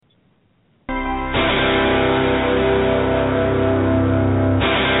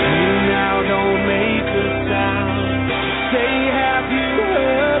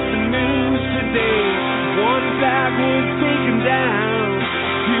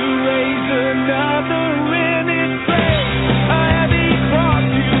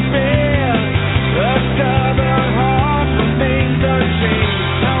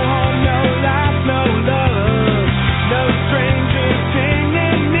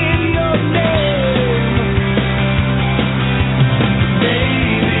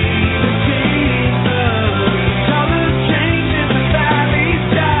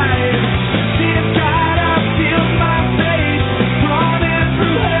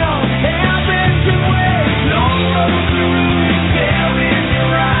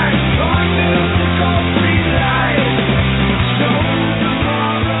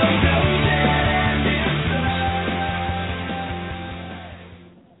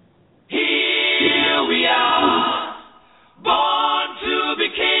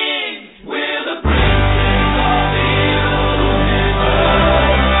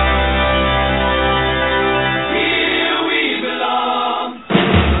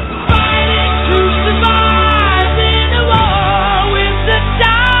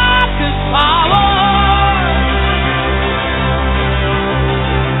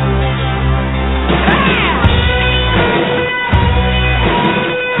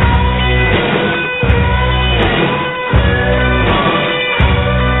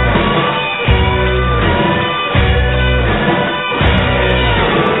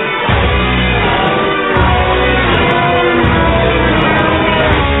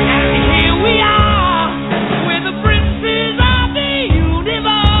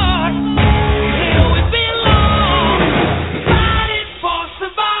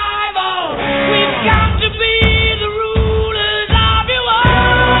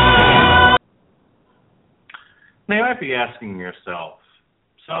Now, you might be asking yourself,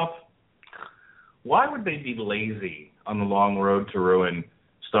 why would they be lazy on The Long Road to Ruin,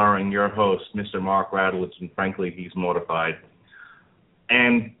 starring your host, Mr. Mark Radlitz, and frankly, he's mortified,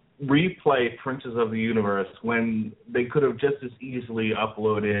 and replay Princes of the Universe when they could have just as easily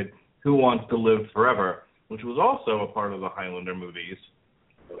uploaded Who Wants to Live Forever, which was also a part of the Highlander movies,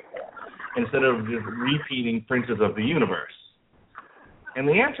 instead of just repeating Princes of the Universe? And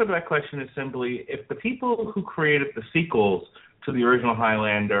the answer to that question is simply, if the people who created the sequels to the original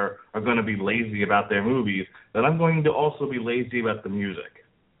Highlander are going to be lazy about their movies, then I'm going to also be lazy about the music.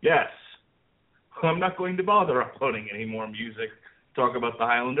 Yes, I'm not going to bother uploading any more music to talk about the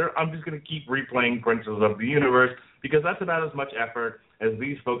Highlander. I'm just going to keep replaying Princes of the Universe, because that's about as much effort as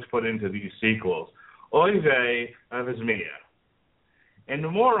these folks put into these sequels. Oy vey, avis mia. And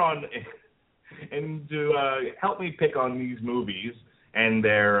to help me pick on these movies and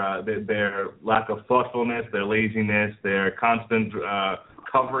their lack of thoughtfulness, their laziness, their constant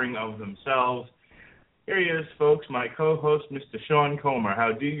covering of themselves, here he is, folks, my co-host, Mr. Sean Comer.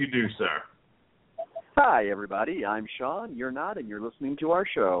 How do you do, sir? Hi, everybody. I'm Sean. You're not, and you're listening to our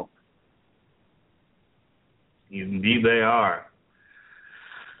show. Indeed they are.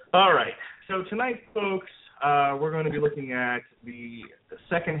 All right. So tonight, folks, we're going to be looking at the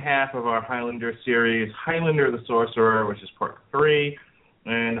second half of our Highlander series, Highlander the Sorcerer, which is part 3,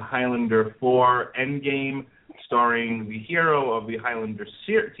 and Highlander 4, Endgame, starring the hero of the Highlander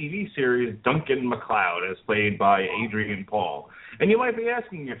TV series, Duncan MacLeod, as played by Adrian Paul. And you might be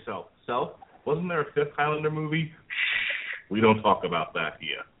asking yourself, wasn't there a 5th Highlander movie? Shh, we don't talk about that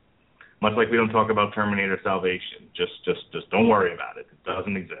here. Much like we don't talk about Terminator Salvation. Just don't worry about it. It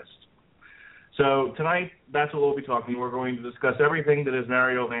doesn't exist. So tonight, that's what we'll be talking. We're going to discuss everything that is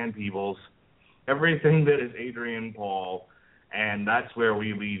Mario Van Peebles, everything that is Adrian Paul, and that's where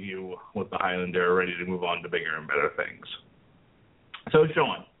we leave you with the Highlander, ready to move on to bigger and better things. So,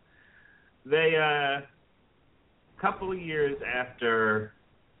 Sean, they, couple of years after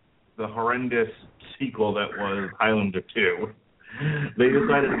the horrendous sequel that was Highlander 2, they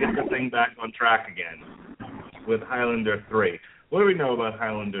decided to get the thing back on track again with Highlander 3. What do we know about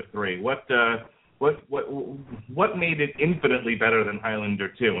Highlander 3? What made it infinitely better than Highlander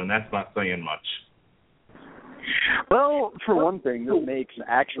 2? And that's not saying much. Well, for one thing, this makes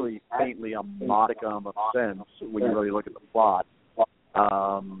actually faintly a modicum of sense when you really look at the plot.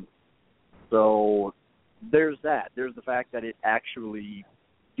 So there's that. There's the fact that it actually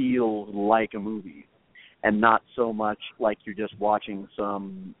feels like a movie and not so much like you're just watching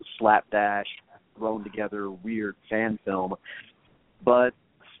some slapdash, thrown together weird fan film. But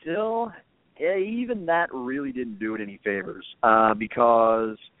still, even that really didn't do it any favors,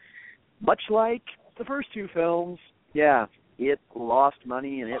 because much like the first 2 films, yeah, it lost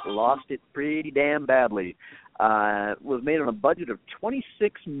money, and it lost it pretty damn badly. It was made on a budget of $26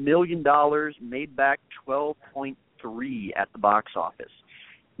 million, made back $12.3 at the box office.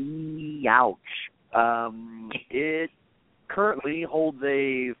 Ouch. It currently holds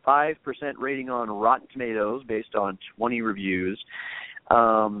a 5% rating on Rotten Tomatoes based on 20 reviews.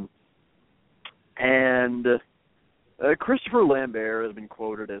 And Christopher Lambert has been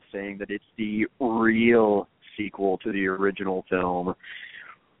quoted as saying that it's the real sequel to the original film,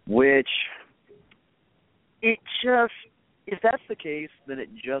 which it just, if that's the case, then it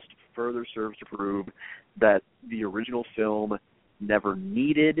just further serves to prove that the original film never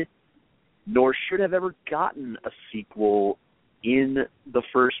needed nor should have ever gotten a sequel in the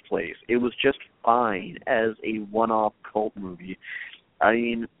first place. It was just fine as a one-off cult movie. I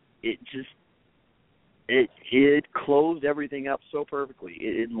mean, it closed everything up so perfectly.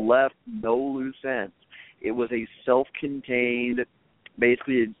 It left no loose ends. It was a self-contained,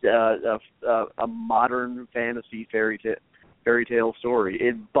 basically a modern fantasy fairy tale story.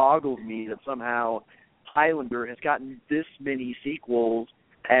 It boggles me that somehow Highlander has gotten this many sequels,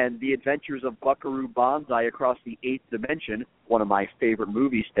 and The Adventures of Buckaroo Banzai Across the Eighth Dimension, one of my favorite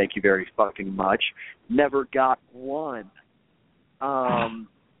movies, thank you very fucking much, never got one.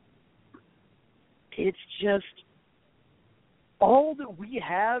 It's just, all that we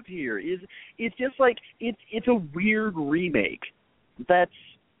have here is, it's just like, it's a weird remake. That's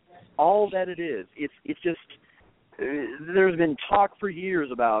all that it is. It's just, there's been talk for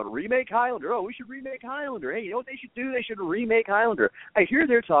years about remake Highlander. Oh, we should remake Highlander. Hey, you know what they should do? They should remake Highlander. I hear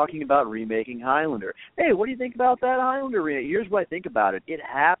they're talking about remaking Highlander. Hey, what do you think about that Highlander remake? Here's what I think about it. It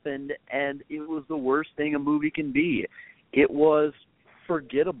happened, and it was the worst thing a movie can be. It was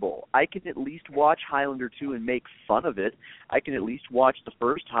forgettable. I can at least watch Highlander 2 and make fun of it. I can at least watch the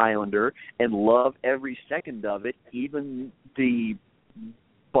first Highlander and love every second of it, even the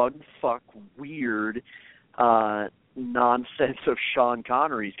bugfuck weird nonsense of Sean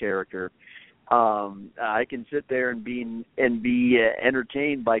Connery's character. I can sit there and be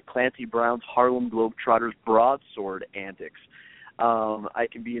entertained by Clancy Brown's Harlem Globetrotters broadsword antics. I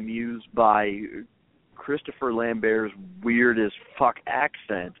can be amused by Christopher Lambert's weird as fuck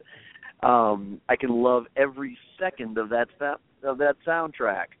accent. I can love every second of that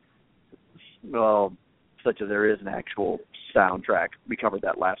soundtrack. Well, such as there is an actual soundtrack. We covered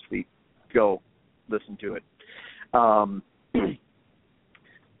that last week. Go listen to it.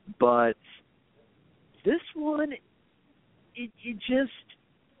 But this one, it's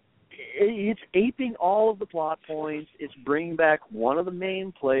aping all of the plot points. It's bringing back one of the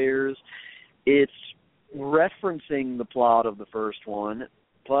main players. It's referencing the plot of the first one,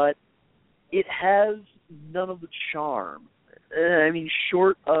 but it has none of the charm. I mean,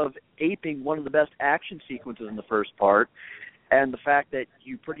 short of aping one of the best action sequences in the first part, and the fact that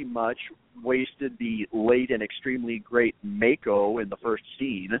you pretty much wasted the late and extremely great Mako in the first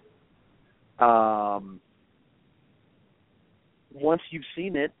scene. Once you've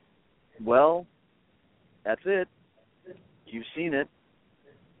seen it, well, that's it. You've seen it.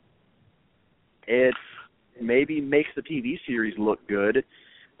 It maybe makes the TV series look good.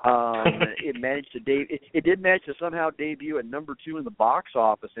 It managed to it did manage to somehow debut at number 2 in the box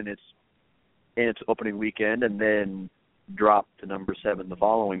office in its opening weekend, and then drop to number 7 the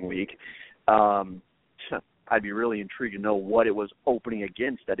following week. I'd be really intrigued to know what it was opening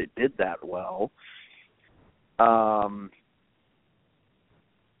against that it did that well.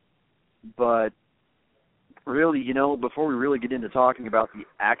 But really, before we really get into talking about the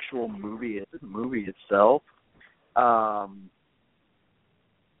actual movie itself,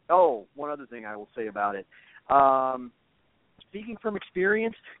 one other thing I will say about it. Speaking from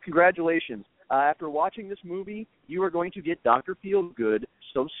experience, congratulations. After watching this movie, you are going to get Dr. Feelgood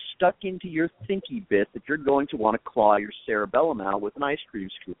so stuck into your thinky bit that you're going to want to claw your cerebellum out with an ice cream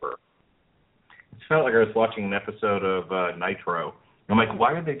scooper. It felt like I was watching an episode of Nitro. I'm like,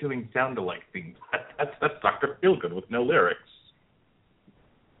 why are they doing sound-alike things? That's Dr. Feelgood with no lyrics.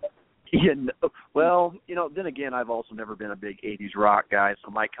 Yeah, no, well, then again, I've also never been a big 80s rock guy,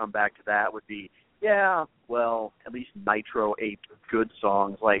 so my comeback to that would be, yeah, well, at least Nitro aped good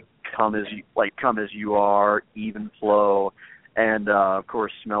songs like Come As You Are, Even Flow, and, of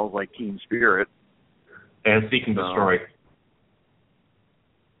course, Smells Like Teen Spirit. And Seek and Destroy.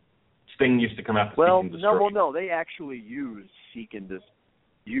 Sting used to come out to Seek and Destroy. No, they actually used Seek and Destroy.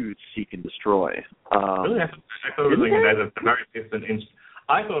 Really? I thought it was a very distant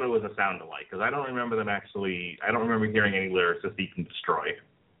I thought it was a sound-alike, because I don't remember hearing any lyrics to Seek and Destroy.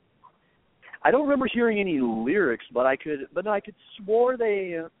 I don't remember hearing any lyrics, but I could swore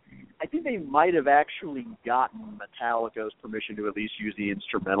I think they might have actually gotten Metallica's permission to at least use the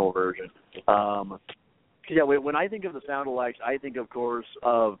instrumental version. When I think of the sound-alikes, I think, of course,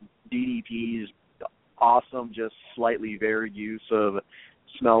 of DDP's awesome, just slightly varied use of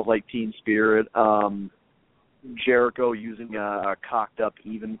Smells Like Teen Spirit, Jericho using a cocked-up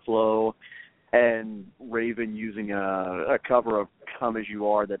Even Flow, and Raven using a cover of Come As You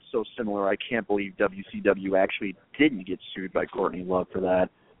Are that's so similar I can't believe WCW actually didn't get sued by Courtney Love for that.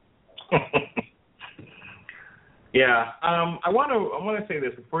 Yeah, I want to say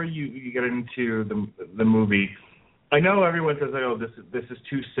this before you get into the movie. I know everyone says, "Oh, this is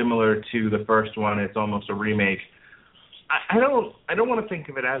too similar to the first one. It's almost a remake." I don't want to think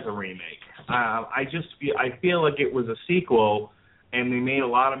of it as a remake. I feel like it was a sequel, and they made a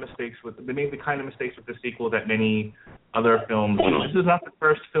lot of mistakes they made the kind of mistakes with the sequel that many other films. This is not the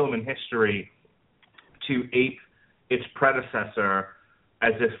first film in history to ape its predecessor,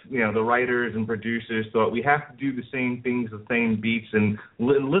 as if the writers and producers thought we have to do the same things, the same beats, and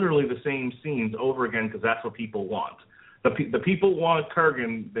literally the same scenes over again because that's what people want. The people want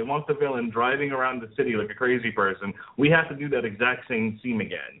Kurgan. They want the villain driving around the city like a crazy person. We have to do that exact same scene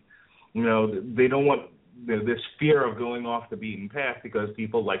again. They don't want this fear of going off the beaten path because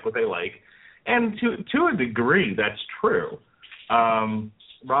people like what they like. And to a degree, that's true.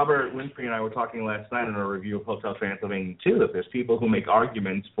 Robert Winfrey and I were talking last night in a review of Hotel Transylvania 2 that there's people who make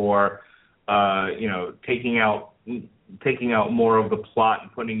arguments for, taking out more of the plot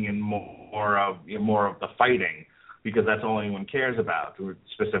and putting in more of the fighting, because that's all anyone cares about.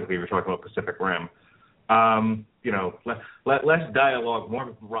 Specifically, we're talking about Pacific Rim. Less dialogue,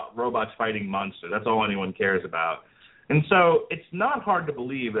 more robots fighting monsters. That's all anyone cares about. And so it's not hard to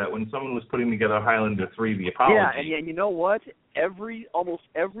believe that when someone was putting together Highlander 3, The Apology... Yeah, and you know what? Almost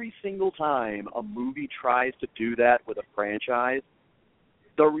every single time a movie tries to do that with a franchise,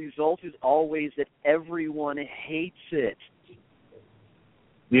 the result is always that everyone hates it.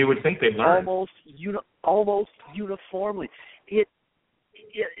 You would think they'd learn. Almost uniformly. And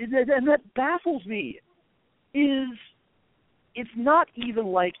that baffles me. It's not even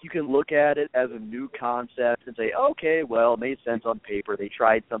like you can look at it as a new concept and say, okay, well, it made sense on paper. They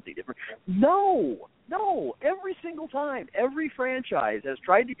tried something different. No. Every single time, every franchise has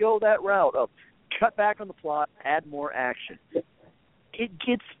tried to go that route of cut back on the plot, add more action. It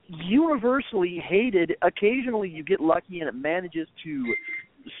gets universally hated. Occasionally you get lucky and it manages to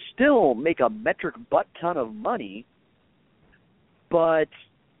still make a metric butt ton of money, but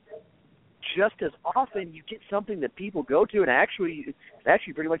just as often you get something that people go to and actually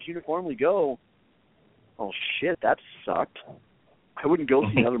pretty much uniformly go, oh shit, that sucked. I wouldn't go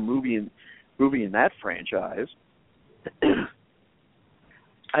see another movie in that franchise.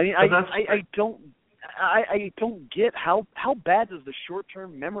 I mean, I don't get how bad does the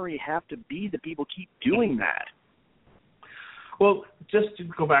short-term memory have to be that people keep doing that? Well, just to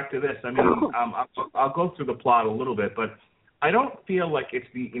go back to this, I mean, I'll go through the plot a little bit, but I don't feel like it's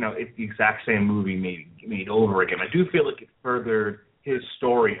the exact same movie made over again. I do feel like it furthered his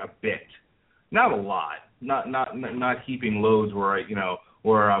story a bit, not a lot, not heaping loads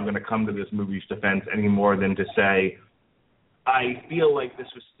where I'm going to come to this movie's defense any more than to say I feel like this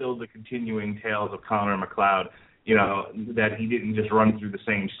was still the continuing tales of Connor McLeod, that he didn't just run through the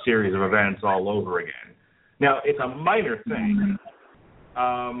same series of events all over again. Now, it's a minor thing.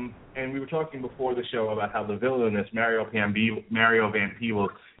 And we were talking before the show about how the villain is Mario Van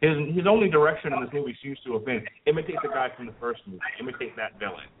Peebles. His only direction in this movie seems to have been imitate the guy from the first movie, imitate that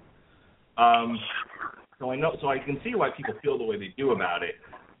villain. So I can see why people feel the way they do about it.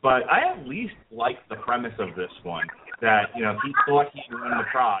 But I at least like the premise of this one, that he thought he won the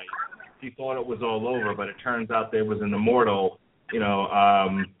prize. He thought it was all over, but it turns out there was an immortal,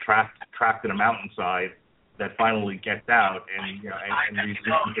 trapped in a mountainside that finally gets out and resumes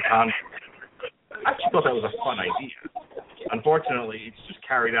the conflict. I actually thought that was a fun idea. Unfortunately, it's just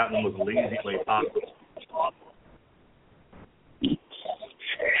carried out in the most lazy way possible.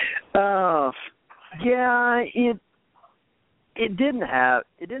 Yeah, it didn't have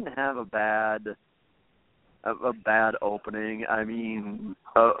a bad opening. I mean,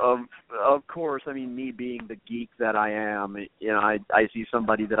 of course, I mean, me being the geek that I am, I see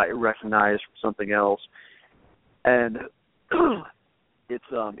somebody that I recognize from something else, and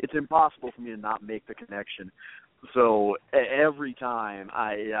it's impossible for me to not make the connection. So every time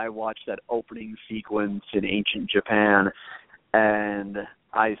I watch that opening sequence in ancient Japan, and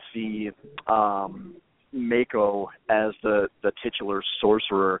I see Mako as the titular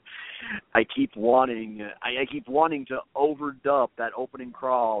sorcerer, I keep wanting to overdub that opening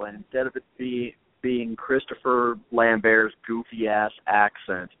crawl, and instead of it being Christopher Lambert's goofy ass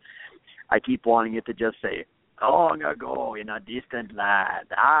accent, I keep wanting it to just say, "Long ago in a distant land,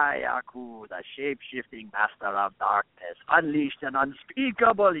 I, Aku, the shape-shifting master of darkness, unleashed an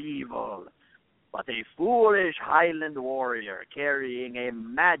unspeakable evil. But a foolish Highland warrior carrying a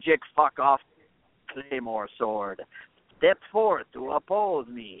magic fuck-off claymore sword stepped forth to oppose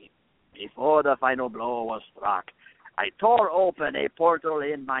me. Before the final blow was struck, I tore open a portal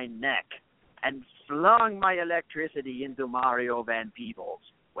in my neck and flung my electricity into Mario Van Peebles,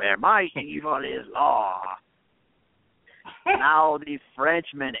 where my evil is law. Now the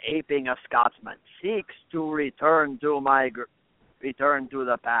Frenchman, aping a Scotsman, seeks to return to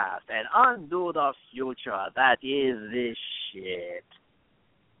the past and undo the future. That is this shit."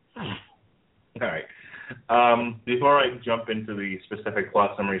 All right. Before I jump into the specific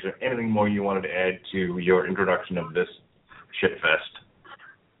plot summaries, is there anything more you wanted to add to your introduction of this shitfest?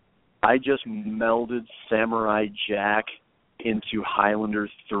 I just melded Samurai Jack into Highlander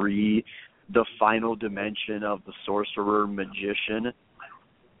 3, the final dimension of the sorcerer magician,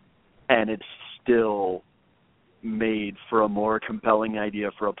 and it's still made for a more compelling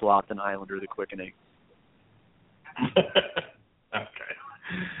idea for a plot than Highlander the Quickening. Okay.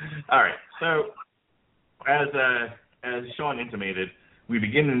 All right. So, as Sean intimated, we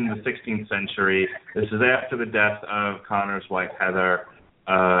begin in the 16th century. This is after the death of Connor's wife, Heather,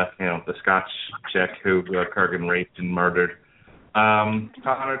 the Scotch chick who Kurgan raped and murdered.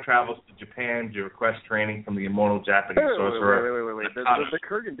 Connor travels to Japan to request training from the immortal Japanese sorcerer. Wait. The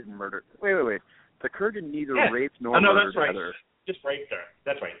Kurgan didn't murder. Wait. The Kurgan neither raped nor murdered that's right. Heather. Just raped her.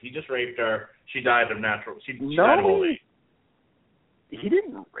 That's right. He just raped her. She died of natural. She no, died of old age. He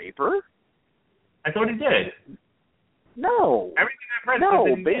didn't rape her. I thought he did. No. Everything I've read no,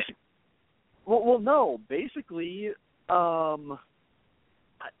 says that he did. Well, no.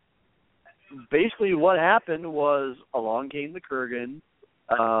 Basically, what happened was along came the Kurgan.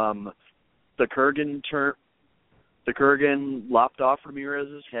 The Kurgan The Kurgan lopped off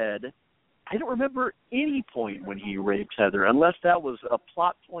Ramirez's head. I don't remember any point when he rapes Heather, unless that was a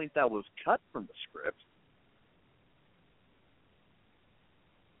plot point that was cut from the script.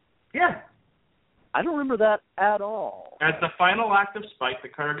 Yeah. I don't remember that at all. As the final act of spite, the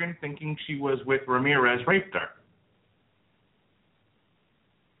Kurgan, thinking she was with Ramirez, raped her.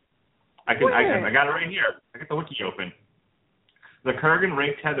 I got it right here. I got the wiki open. The Kurgan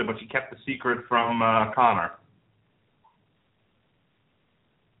raped Heather, but she kept the secret from Connor.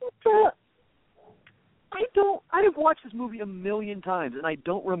 I've watched this movie a million times, and I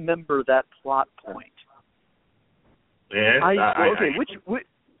don't remember that plot point. Yes.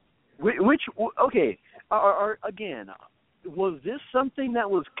 Again, was this something that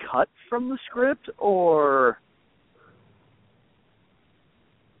was cut from the script, or?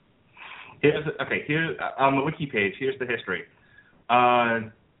 Here's on the wiki page. Here's the history.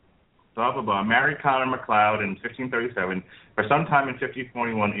 Blah, blah, blah. Married Connor McLeod in 1537. For some time in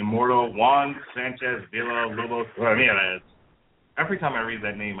 1541, immortal Juan Sanchez Villa Lobos Ramirez. Every time I read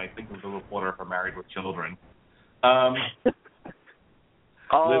that name, I think of the reporter for Married with Children. I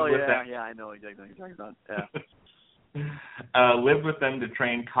know exactly what you're talking about. Yeah. Lived with them to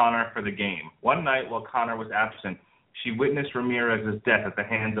train Connor for the game. One night, while Connor was absent, she witnessed Ramirez's death at the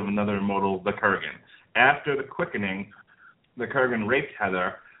hands of another immortal, the Kurgan. After the quickening, the Kurgan raped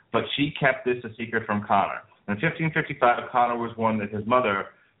Heather, but she kept this a secret from Connor. In 1555, Connor was warned that his mother,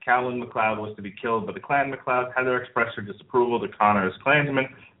 Callan McLeod, was to be killed by the Clan McLeod. Heather expressed her disapproval to Connor's clansmen,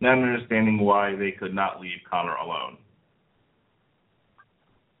 not understanding why they could not leave Connor alone.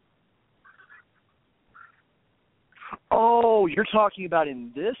 Oh, you're talking about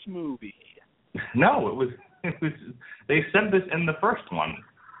in this movie. No, it was they said this in the first one.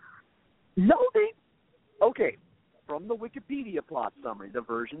 No, okay. From the Wikipedia plot summary, the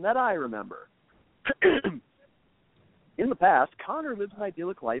version that I remember. In the past, Connor lived an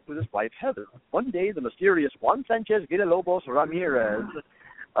idyllic life with his wife, Heather. One day, the mysterious Juan Sanchez Villalobos Ramirez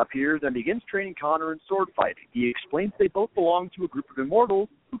appears and begins training Connor in sword fighting. He explains they both belong to a group of immortals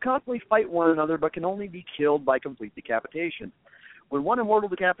who constantly fight one another but can only be killed by complete decapitation. When one immortal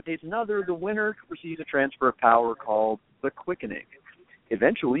decapitates another, the winner receives a transfer of power called the Quickening.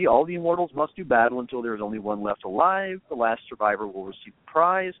 Eventually, all the immortals must do battle until there is only one left alive. The last survivor will receive the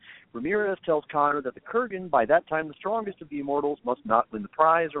prize. Ramirez tells Connor that the Kurgan, by that time the strongest of the immortals, must not win the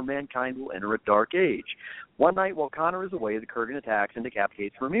prize or mankind will enter a dark age. One night while Connor is away, the Kurgan attacks and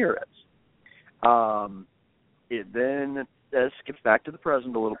decapitates Ramirez. It then skips back to the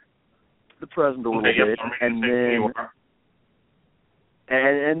present a little bit,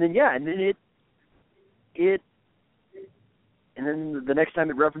 and then the next time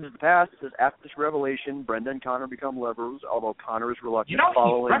it references the past, it says, after this revelation, Brenda and Connor become lovers, although Connor is reluctant,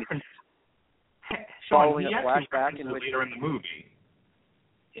 following a flashback in which later in the movie.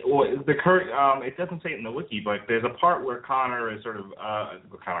 It doesn't say it in the wiki, but there's a part where Connor is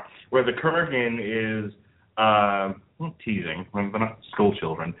where the Kurgan is teasing. They're not school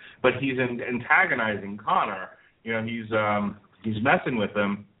children, but he's antagonizing Connor. You know, he's messing with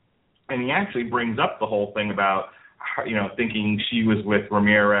him, and he actually brings up the whole thing about, you know, thinking she was with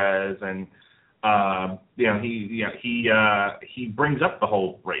Ramirez, and he brings up the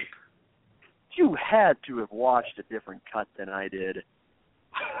whole rape. You had to have watched a different cut than I did,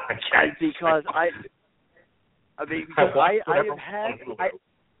 because I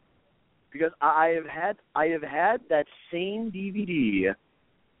have had that same DVD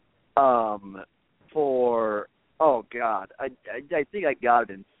for. Oh God, I think I got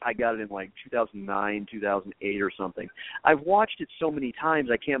it in like 2009, 2008 or something. I've watched it so many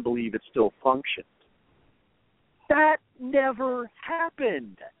times I can't believe it still functions. That never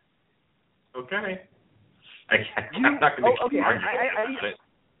happened. Okay. I'm not going to argue about it.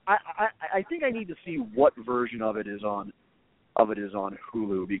 I think I need to see what version of it is on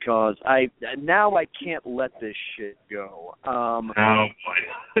Hulu, because I can't let this shit go.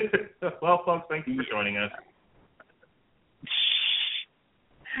 Well, folks, thank you for joining us.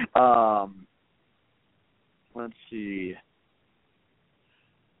 Let's see.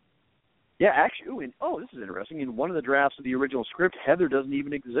 Yeah, actually, this is interesting. In one of the drafts of the original script, Heather doesn't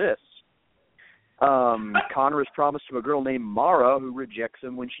even exist. Connor is promised to a girl named Mara, who rejects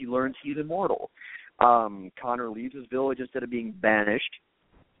him when she learns he's immortal. Connor leaves his village instead of being banished.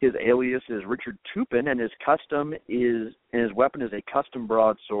 His alias is Richard Tupin, and his weapon is a custom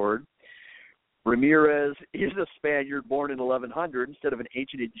broadsword. Ramirez is a Spaniard born in 1100 instead of an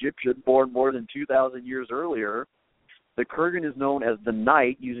ancient Egyptian born more than 2,000 years earlier. The Kurgan is known as the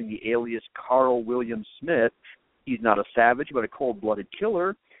Knight, using the alias Carl William Smith. He's not a savage, but a cold-blooded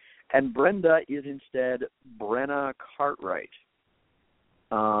killer. And Brenda is instead Brenna Cartwright.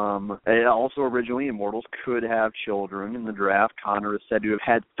 And also, originally, Immortals could have children in the draft. Connor is said to have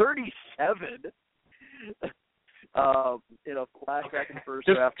had 37 in a flashback in the first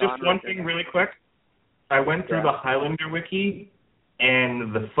draft. Just one thing really quick. I went through the Highlander wiki,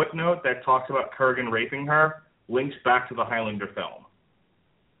 and the footnote that talks about Kurgan raping her links back to the Highlander film.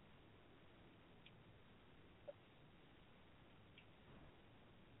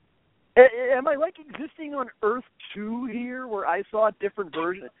 Am I like existing on Earth 2 here, where I saw a different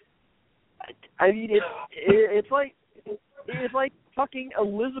version? I mean, it's like fucking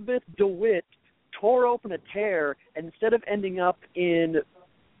Elizabeth DeWitt tore open a tear, and instead of ending up in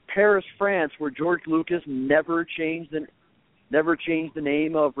Paris, France, where George Lucas never changed the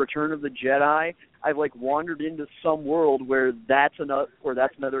name of Return of the Jedi, I've like wandered into some world where that's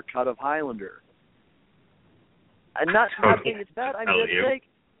another cut of Highlander. I'm not saying it's bad.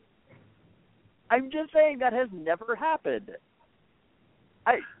 I'm just saying that has never happened.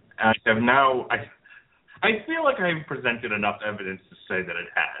 I feel like I've presented enough evidence to say that it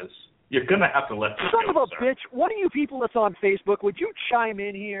has. You're going to have to let this go, Son of a bitch. One of you people that's on Facebook, would you chime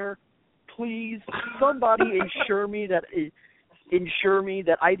in here? Please, somebody ensure me that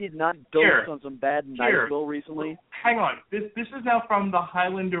I did not doze on some bad NyQuil recently. Hang on. This is now from the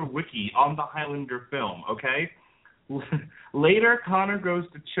Highlander wiki on the Highlander film, okay? Later, Connor goes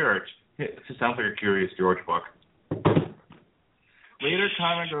to church. It sounds like a Curious George book. Later,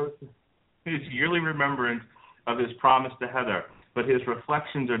 Connor goes to his yearly remembrance of his promise to Heather, but his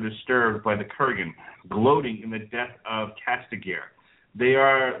reflections are disturbed by the Kurgan, gloating in the death of Castigir. They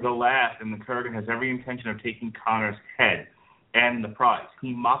are the last, and the Kurgan has every intention of taking Connor's head and the prize.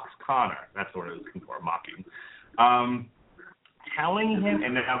 He mocks Connor. That's what I was looking for, mocking. Telling him,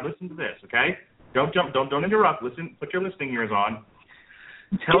 and now listen to this, okay? Don't jump, don't interrupt. Listen, put your listening ears on.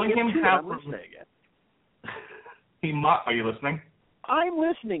 Telling him how... Are you listening? I'm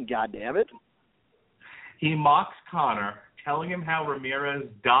listening, goddammit. He mocks Connor, telling him how Ramirez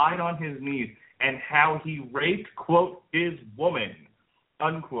died on his knees and how he raped, quote, his woman,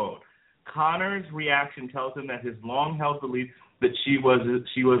 unquote. Connor's reaction tells him that his long-held belief that she was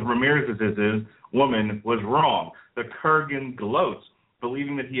Ramirez's woman was wrong. The Kurgan gloats,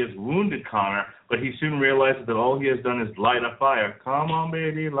 believing that he has wounded Connor, but he soon realizes that all he has done is light a fire. Come on,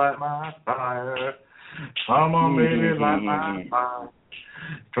 baby, light my fire. Come on, baby, light my fire.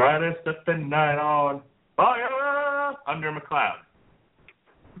 Try to set the night on fire under McLeod.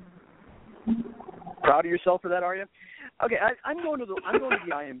 Proud of yourself for that, are you? Okay, I'm going to the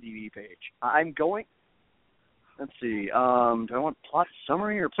IMDb page. Let's see. Do I want plot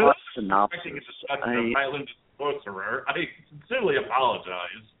summary or plot synopsis? I think it's a Highlander sorcerer. I sincerely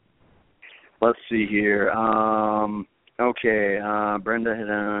apologize. Let's see here. Okay, Brenda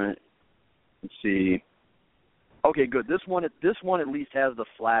had. Let's see. Okay, good. This one at least has the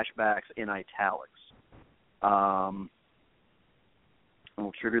flashbacks in italics.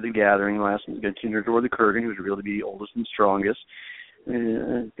 Will trigger the gathering. Last one's going to tune toward the Kurgan, who's revealed to be the oldest and strongest.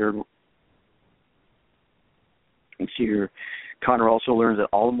 Third. Let's see here. Connor also learns that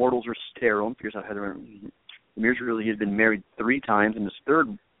all immortals are sterile and figures out Heather. Ramirez really had been married 3 times, and his third.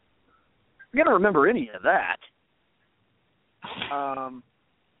 You're going to remember any of that. I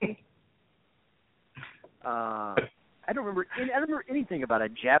don't remember anything about a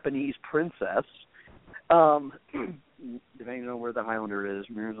Japanese princess. Depending on where the Highlander is,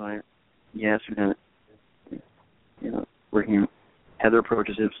 Ramirez like, yes, working. Heather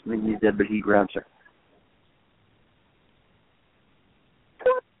approaches him, thinking he's dead, but he grabs her.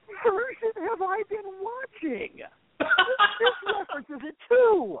 What version have I been watching? This references it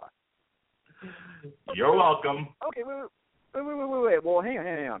too. You're welcome. Okay, wait. Well,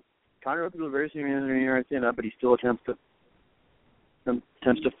 hang on. Connor up to the very same stand up, but he still attempts to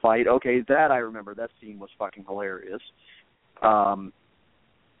fight. Okay, that I remember. That scene was fucking hilarious.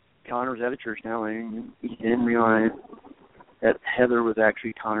 Connor's at a church now, and he didn't realize that Heather was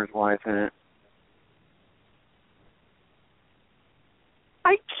actually Connor's wife, and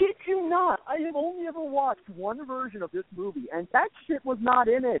I kid you not, I have only ever watched one version of this movie, and that shit was not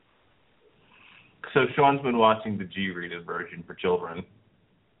in it. So Sean's been watching the G-rated version for children.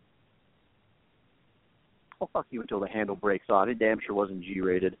 Well, fuck you until the handle breaks on. It damn sure wasn't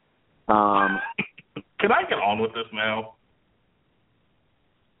G-rated. Can I get on with this now?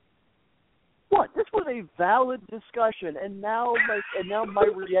 What? This was a valid discussion, and now my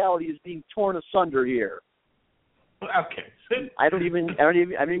reality is being torn asunder here. Okay. I don't even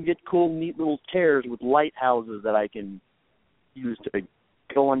get cool, neat little tears with lighthouses that I can use to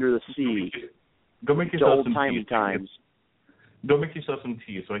go under the sea. Go make to yourself old some timey times. Go make yourself some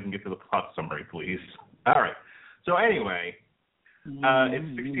tea so I can get to the plot summary, please. All right. So anyway,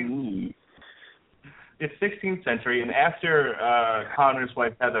 it's 16th century, and after Connor's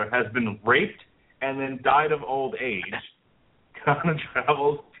wife Heather has been raped and then died of old age, Connor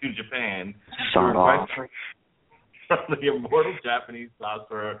travels to Japan Start off from the immortal Japanese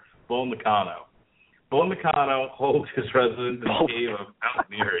sorcerer Bull Nakano. Bull Nakano holds his residence in the cave of Mount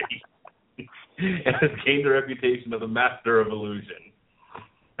Miri and has gained a reputation of the master of illusion.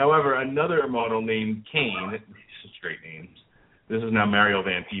 However, another immortal named Kane, these are great names, this is now Mario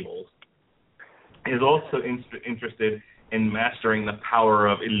Van Peebles, is also interested in mastering the power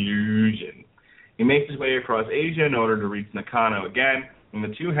of illusion. He makes his way across Asia in order to reach Nakano again, and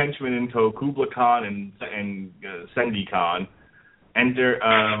the two henchmen in tow, Kubla Khan and Sengi Khan, enter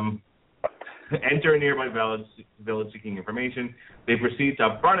a nearby village seeking information. They proceed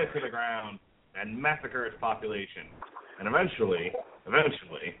to burn it to the ground and massacre its population. And eventually,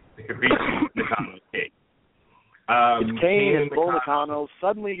 they reach Nakano's cave. It's Kane and Bull Nakano.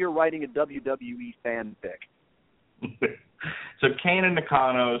 Suddenly you're writing a WWE fanfic. So Kane and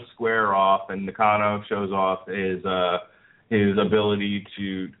Nakano square off, and Nakano shows off his ability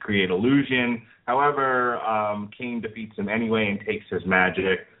to create illusion. However, Kane defeats him anyway and takes his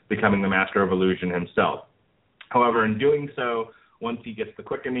magic, becoming the master of illusion himself. However, in doing so, once he gets the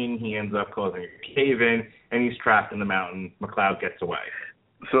quickening, he ends up causing a cave-in, and he's trapped in the mountain. McLeod gets away.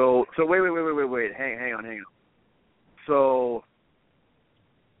 So wait. Hang on. So,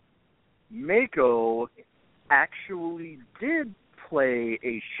 Mako actually did play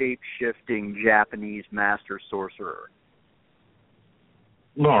a shape-shifting Japanese master sorcerer.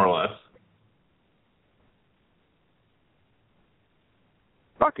 More or less.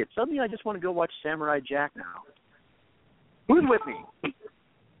 Fuck it. Suddenly I just want to go watch Samurai Jack now. Who's with me?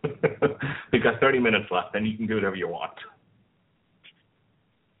 We've got 30 minutes left, and you can do whatever you want.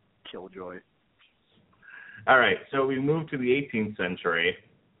 Killjoy. All right, so we move to the 18th century,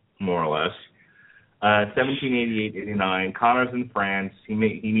 more or less. 1788-89, Connor's in France. He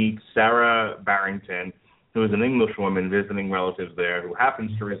meets Sarah Barrington, who is an Englishwoman visiting relatives there, who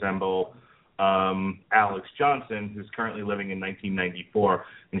happens to resemble Alex Johnson, who's currently living in 1994,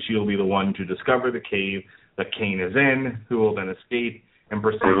 and she will be the one to discover the cave that Kane is in, who will then escape and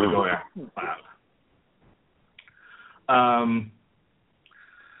proceed to go after Cloud.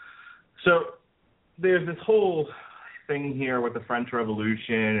 So there's this whole thing here with the French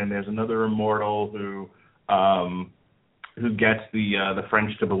Revolution, and there's another immortal who gets the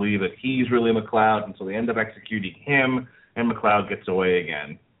French to believe that he's really McLeod, and so they end up executing him, and McLeod gets away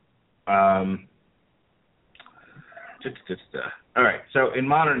again. All right, so in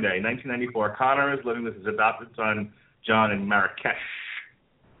modern day, 1994, Connor is living with his adopted son, John, in Marrakesh.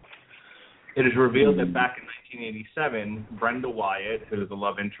 It is revealed that back in 1987, Brenda Wyatt, who is the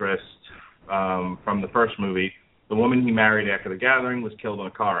love interest from the first movie, the woman he married after the gathering, was killed in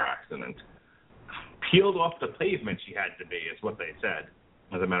a car accident. Peeled off the pavement she had to be, is what they said,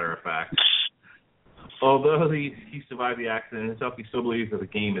 as a matter of fact. Although he survived the accident himself, he still believes that the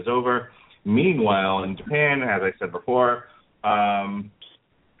game is over. Meanwhile, in Japan, as I said before,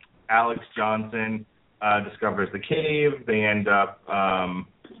 Alex Johnson discovers the cave. They end up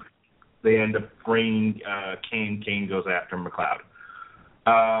bringing Kane. Kane goes after McLeod.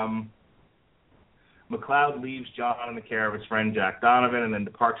 McLeod leaves John in the care of his friend Jack Donovan and then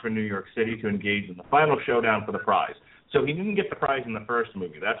departs for New York City to engage in the final showdown for the prize. So he didn't get the prize in the first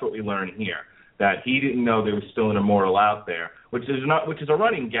movie. That's what we learn here. That he didn't know there was still an immortal out there, which is a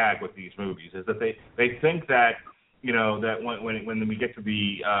running gag with these movies, is that they think that, you know, that when we get to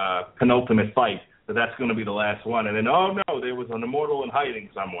the penultimate fight, that's going to be the last one, and then, oh no, there was an immortal in hiding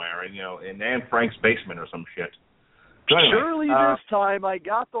somewhere, and, you know, in Anne Frank's basement or some shit. So anyway, surely this time I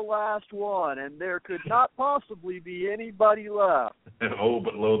got the last one, and there could not possibly be anybody left. Oh,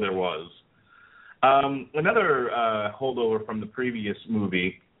 but lo, there was. Another holdover from the previous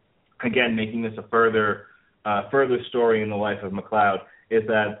movie, again making this a further story in the life of McLeod, is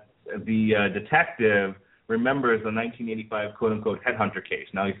that the detective remembers the 1985 quote-unquote headhunter case.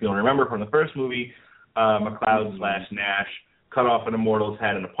 Now, if you'll remember from the first movie, McLeod / Nash cut off an immortal's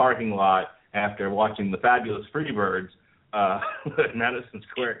head in a parking lot after watching the fabulous Freebirds at Madison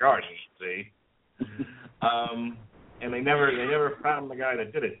Square Garden, see? And they never found the guy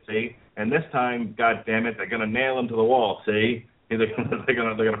that did it, see? And this time, God damn it, they're going to nail him to the wall, see? They're gonna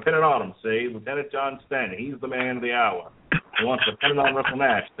pin it on him, see? Lieutenant John Sten, he's the man of the hour. He wants to pin it on Russell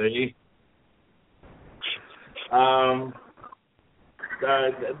Nash, see?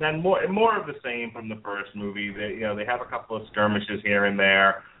 Then more of the same from the first movie. They have a couple of skirmishes here and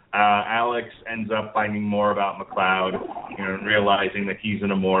there. Alex ends up finding more about McLeod, and realizing that he's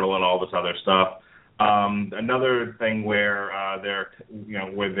an immortal and all this other stuff. Another thing where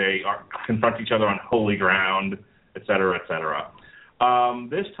where they confront each other on holy ground, et cetera, et cetera.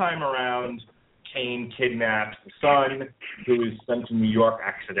 This time around, Kane kidnaps the son, who is sent to New York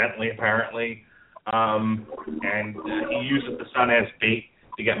accidentally, apparently, and he uses the son as bait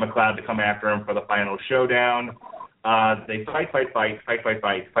to get McLeod to come after him for the final showdown. They fight.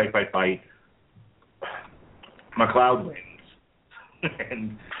 McLeod wins,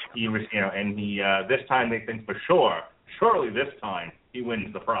 and he was, this time they think for sure, surely this time he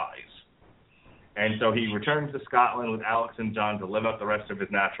wins the prize. And so he returns to Scotland with Alex and John to live out the rest of his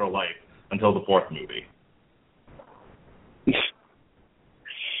natural life until the fourth movie.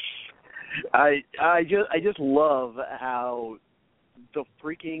 I just love how the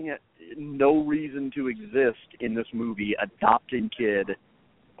freaking no reason to exist in this movie adopted kid,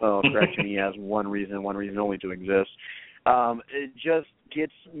 correct me, has one reason only to exist. It just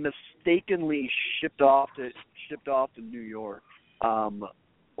gets mistakenly shipped off to New York,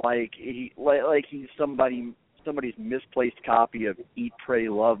 like he's somebody's misplaced copy of Eat, Pray,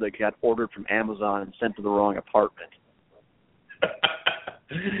 Love that got ordered from Amazon and sent to the wrong apartment.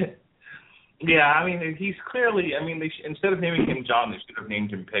 Yeah, I mean, he's clearly. I mean, instead of naming him John, they should have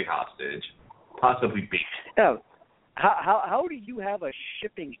named him Pig Hostage, possibly Beat. Yeah. How do you have a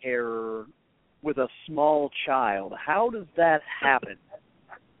shipping error with a small child? How does that happen?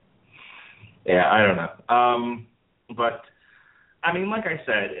 Yeah, I don't know. But I mean, like I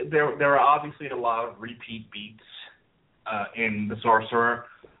said, there are obviously a lot of repeat beats in The Sorcerer.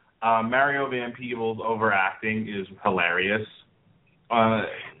 Mario Van Peebles' overacting is hilarious.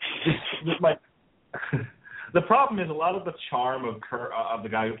 The problem is a lot of the charm of the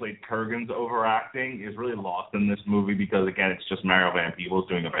guy who played Kurgan's overacting is really lost in this movie because, again, it's just Mario Van Peebles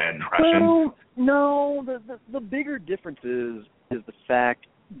doing a bad impression. Well, no, the bigger difference is the fact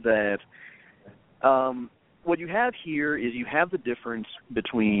that what you have here is you have the difference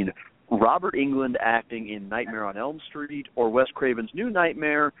between Robert Englund acting in Nightmare on Elm Street or Wes Craven's New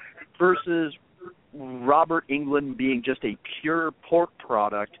Nightmare versus Robert Englund being just a pure pork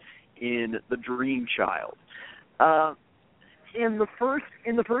product in The Dream Child. In the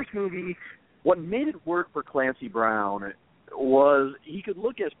first movie, what made it work for Clancy Brown was he could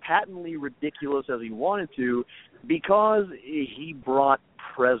look as patently ridiculous as he wanted to because he brought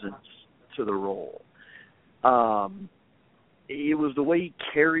presence to the role. It was the way he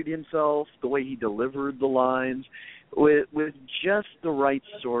carried himself, the way he delivered the lines, with just the right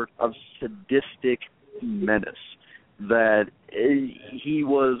sort of sadistic menace that he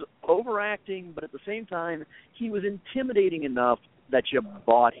was overacting, but at the same time, he was intimidating enough that you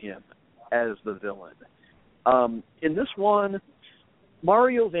bought him as the villain. In this one,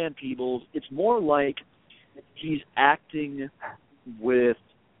 Mario Van Peebles, it's more like he's acting with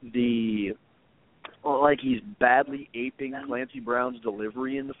like he's badly aping Clancy Brown's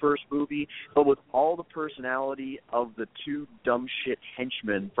delivery in the first movie, but with all the personality of the two dumb shit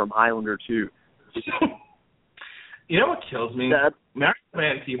henchmen from Highlander 2. You know what kills me? Mario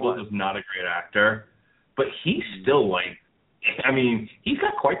Van Peebles is not a great actor, but he's still he's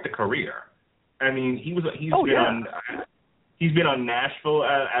got quite the career. I mean, he's been on Nashville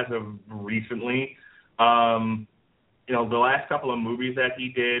as of recently. The last couple of movies that he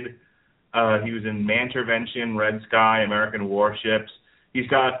did, he was in Mantervention, Red Sky, American Warships. He's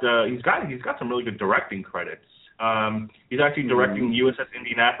got some really good directing credits. He's actually directing USS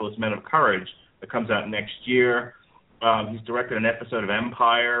Indianapolis: Men of Courage that comes out next year. He's directed an episode of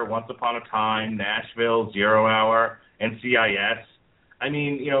Empire, Once Upon a Time, Nashville, Zero Hour, NCIS. I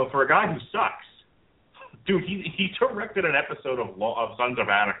mean, for a guy who sucks, dude, he directed an episode of Sons of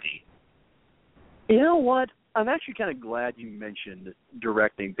Anarchy. You know what? I'm actually kind of glad you mentioned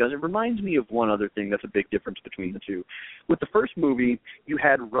directing because it reminds me of one other thing that's a big difference between the two. With the first movie, you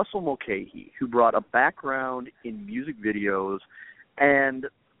had Russell Mulcahy, who brought a background in music videos and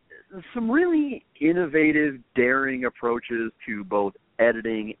some really innovative, daring approaches to both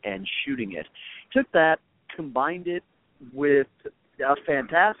editing and shooting it. Took that, combined it with a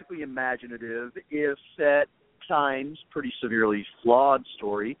fantastically imaginative, if at times pretty severely flawed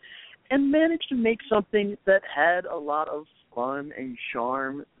story, and managed to make something that had a lot of fun and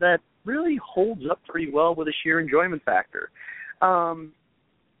charm that really holds up pretty well with a sheer enjoyment factor.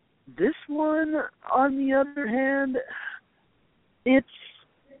 This one, on the other hand, it's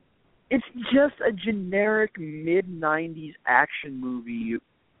just a generic mid-90s action movie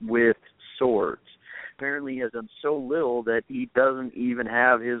with swords. Apparently he has done so little that he doesn't even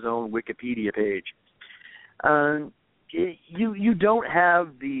have his own Wikipedia page. you don't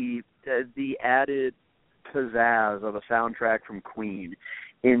have the added pizzazz of a soundtrack from Queen.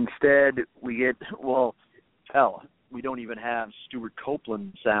 Instead, we get, well, hell, we don't even have Stuart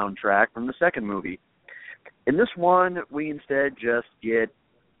Copeland's soundtrack from the second movie. In this one, we instead just get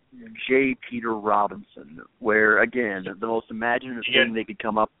J. Peter Robinson, where, again, the most imaginative thing they could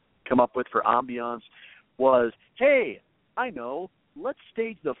come up with for ambiance was, hey, I know, let's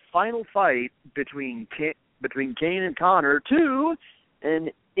stage the final fight between Kane and Connor to an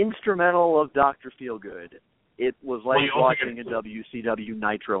instrumental of Dr. Feelgood. It was like watching a WCW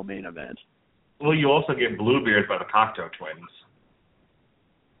Nitro main event. Well, you also get Bluebeard by the Cocteau Twins.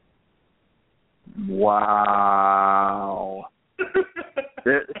 Wow.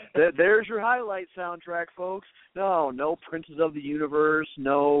 There's your highlight soundtrack, folks. No Princes of the Universe,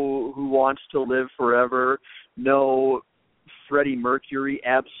 no Who Wants to Live Forever, no Freddie Mercury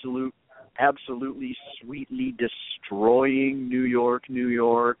absolutely sweetly destroying New York, New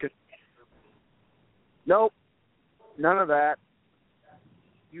York. Nope, none of that.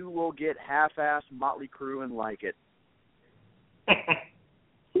 You will get half-assed Motley Crue and like it.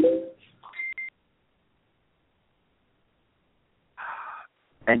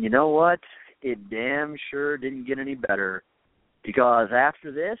 And you know what? It damn sure didn't get any better, because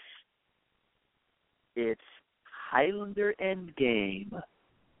after this, it's Highlander Endgame.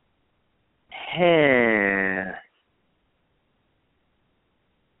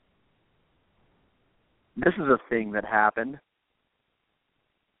 This is a thing that happened.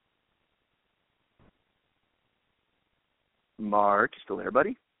 Mark, still there,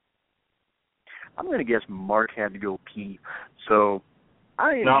 buddy? I'm going to guess Mark had to go pee, so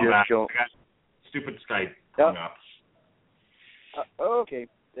I am just showing. Stupid Skype. Yep. Okay,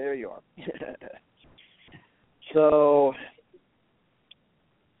 there you are. So,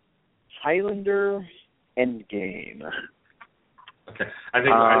 Highlander Endgame. Okay. I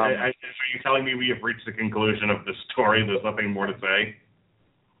think. Are you telling me we have reached the conclusion of the story? There's nothing more to say.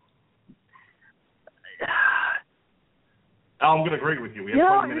 I'm going to agree with you. We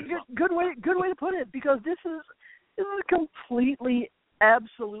have 20 minutes. Good way to put it, because this is completely,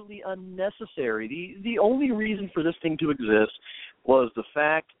 absolutely unnecessary. The only reason for this thing to exist was the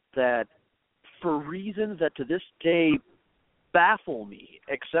fact that, for reasons that to this day baffle me,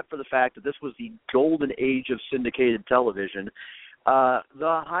 except for the fact that this was the golden age of syndicated television,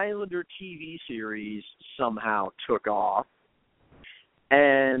 the Highlander TV series somehow took off,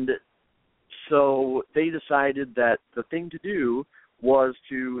 and so they decided that the thing to do was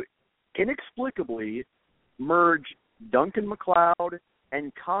to inexplicably merge Duncan MacLeod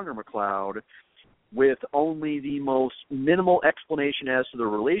and Connor MacLeod with only the most minimal explanation as to the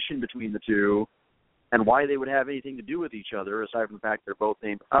relation between the two and why they would have anything to do with each other, aside from the fact they're both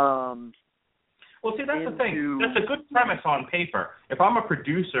named. Well, see, that's the thing. That's a good premise on paper. If I'm a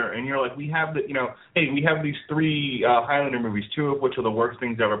producer and you're like, we have we have these three Highlander movies, two of which are the worst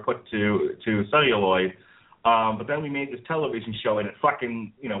things ever put to celluloid, but then we made this television show and it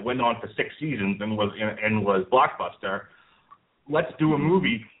fucking went on for 6 seasons and was blockbuster. Let's do a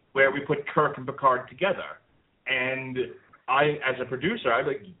movie where we put Kirk and Picard together. And I, as a producer, I'd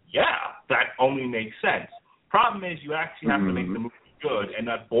be like, yeah, that only makes sense. Problem is, you actually have to make the movie good and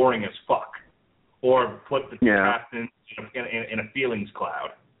not boring as fuck, or put the cast in a feelings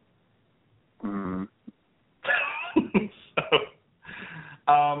cloud.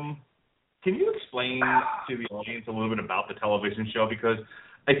 Can you explain to the audience a little bit about the television show? Because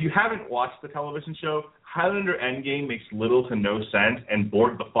if you haven't watched the television show, Highlander Endgame makes little to no sense and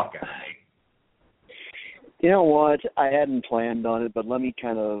bored the fuck out of me. You know what? I hadn't planned on it, but let me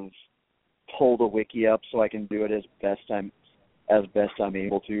kind of pull the wiki up so I can do it as best I'm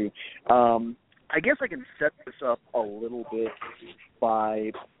able to. I guess I can set this up a little bit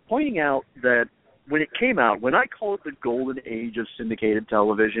by pointing out that when it came out, when I call it the golden age of syndicated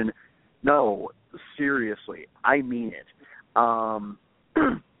television, no, seriously, I mean it.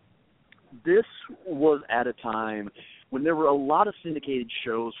 This was at a time when there were a lot of syndicated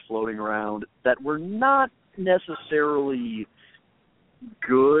shows floating around that were not necessarily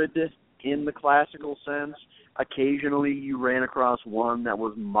good in the classical sense. Occasionally you ran across one that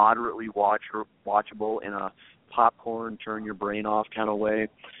was moderately watchable in a popcorn, turn your brain off kind of way.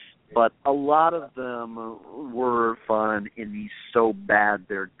 But a lot of them were fun in the so bad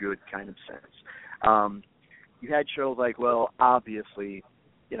they're good kind of sense. You had shows like, well, obviously,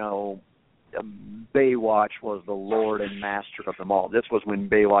 Baywatch was the lord and master of them all. This was when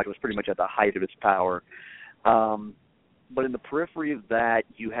Baywatch was pretty much at the height of its power. But in the periphery of that,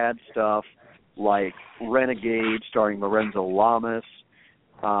 you had stuff like Renegade starring Lorenzo Lamas.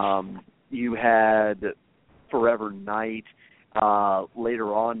 You had Forever Knight Night.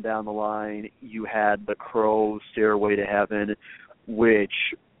 Later on down the line, you had The Crow, Stairway to Heaven, which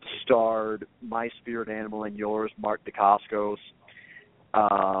starred My Spirit Animal and Yours, Mark Dacascos.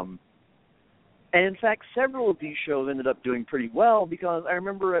 And in fact, several of these shows ended up doing pretty well, because I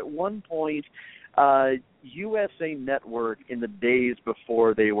remember at one point, USA Network, in the days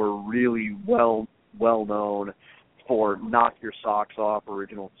before they were really well known for Knock Your Socks Off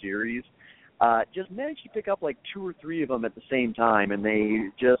original series, just managed to pick up like 2 or 3 of them at the same time, and they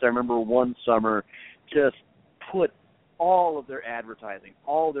just, I remember one summer, just put all of their advertising,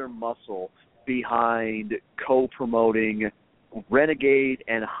 all their muscle behind co-promoting Renegade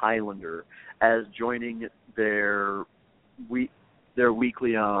and Highlander as joining their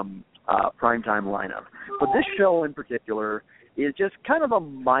weekly primetime lineup. But this show in particular is just kind of a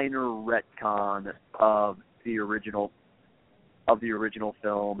minor retcon of the original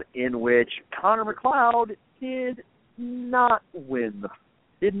film, in which Connor McLeod did not win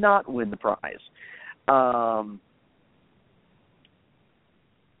the prize.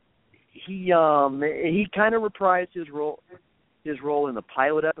 He kind of reprised his role in the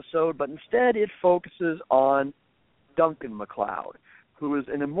pilot episode, but instead it focuses on Duncan MacLeod, who is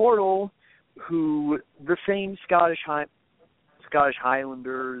an immortal who the same Scottish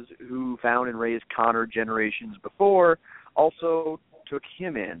Highlanders who found and raised Connor generations before also took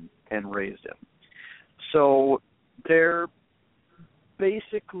him in and raised him. So they're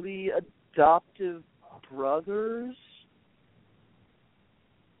basically adoptive brothers.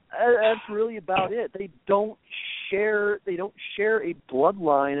 That's really about it. They don't share a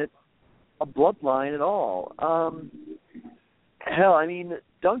bloodline at all. Hell, I mean,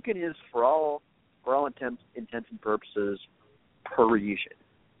 Duncan is for all intents and purposes Parisian.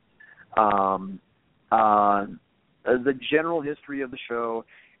 The general history of the show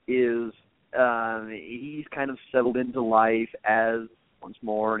is he's kind of settled into life as, once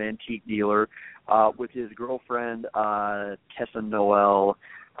more, an antique dealer with his girlfriend Tessa Noel.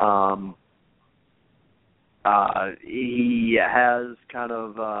 He has kind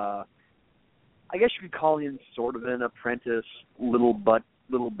of, I guess you could call him sort of an apprentice, little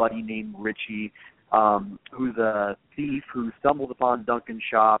buddy named Richie, who's a thief who stumbles upon Duncan's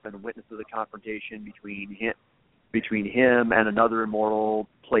shop and witnesses a confrontation between him and another immortal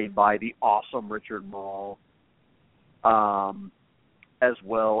played by the awesome Richard Mall, as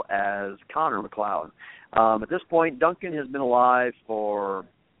well as Connor MacLeod. At this point, Duncan has been alive for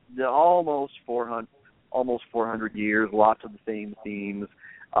almost 400 years, lots of the same themes.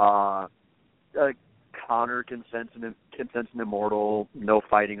 Connor can sense an immortal, no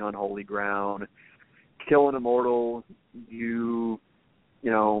fighting on holy ground. Kill an immortal, you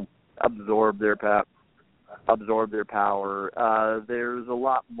absorb their power. There's a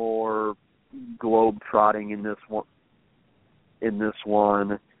lot more globe trotting in this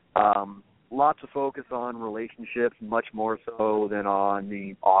one. Lots of focus on relationships, much more so than on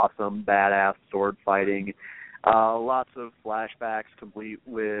the awesome, badass sword fighting. Lots of flashbacks complete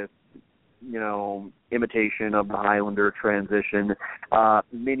with, imitation of the Highlander transition.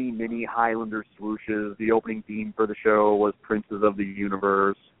 Many Highlander swooshes. The opening theme for the show was Princes of the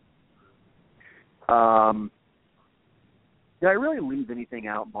Universe. Did I really leave anything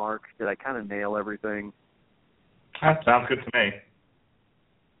out, Mark? Did I kind of nail everything? That sounds good to me.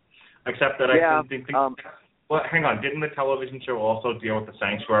 Except that I think... well, hang on. Didn't the television show also deal with the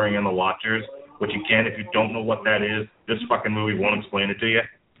Sanctuary and the Watchers? Which, again, if you don't know what that is, this fucking movie won't explain it to you.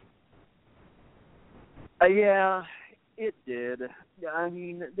 Yeah, it did. I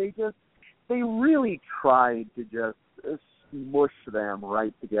mean, they really tried to just smush them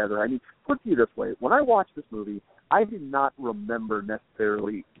right together. I mean, put it this way. When I watched this movie, I did not remember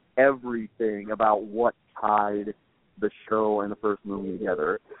necessarily everything about what tied the show and the first movie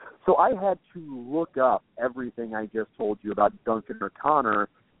together. So I had to look up everything I just told you about Duncan or Connor,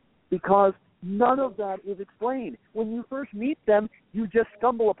 because none of that is explained. When you first meet them, you just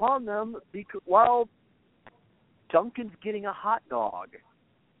stumble upon them while Duncan's getting a hot dog.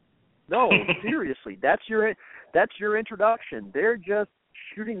 No, seriously, that's your introduction. They're just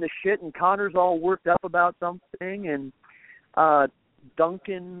shooting the shit, and Connor's all worked up about something, and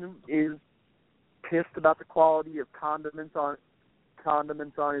Duncan is pissed about the quality of condiments on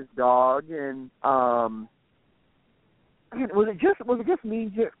his dog, and was it just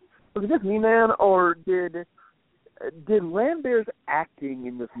me, man, or did Lambert's acting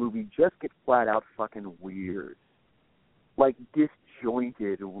in this movie just get flat out fucking weird? Like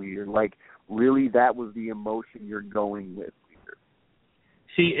disjointed weird. Like really that was the emotion you're going with weird.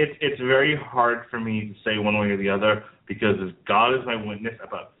 See, it's very hard for me to say one way or the other, because as God is my witness,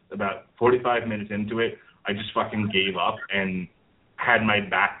 about 45 minutes into it, I just fucking gave up and had my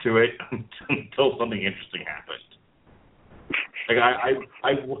back to it until something interesting happened. Like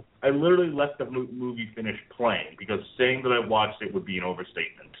I literally let the movie finish playing because saying that I watched it would be an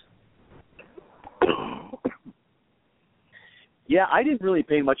overstatement. Yeah, I didn't really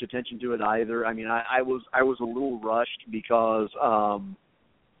pay much attention to it either. I mean, I was a little rushed because a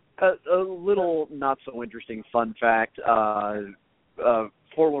little not so interesting fun fact.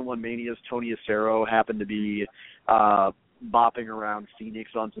 411 Mania's Tony Acero happened to be bopping around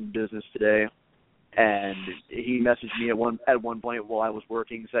Phoenix on some business today, and he messaged me at one point while I was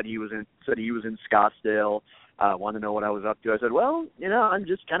working. Said he was in Scottsdale. Wanted to know what I was up to. I said, well, I'm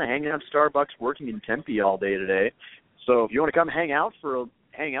just kind of hanging out at Starbucks, working in Tempe all day today. So if you want to come hang out for a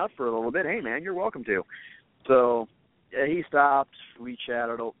little bit, hey man, you're welcome to. So he stopped. We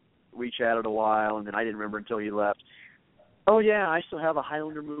chatted a while, and then I didn't remember until he left. Oh yeah, I still have a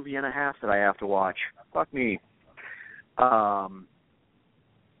Highlander movie and a half that I have to watch. Fuck me.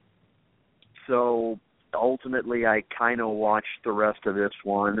 So ultimately, I kind of watched the rest of this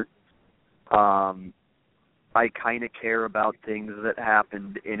one. I kind of care about things that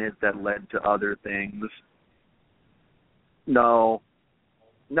happened in it that led to other things. No,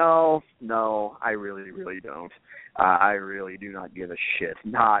 I really, really don't. I really do not give a shit.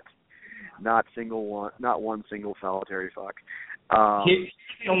 Not one single solitary fuck. Here's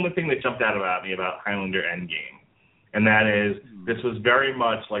the only thing that jumped out at me about Highlander Endgame, and that is this was very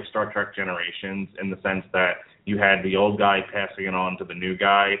much like Star Trek Generations in the sense that you had the old guy passing it on to the new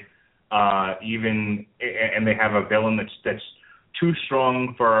guy, and they have a villain that's too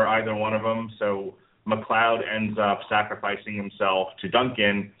strong for either one of them, so McLeod ends up sacrificing himself to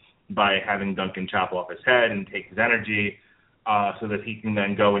Duncan by having Duncan chop off his head and take his energy so that he can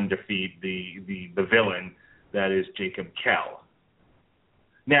then go and defeat the villain that is Jacob Kell.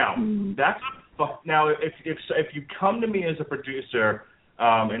 Now, if you come to me as a producer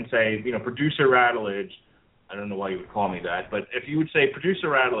and say, producer Rattledge, I don't know why you would call me that, but if you would say, producer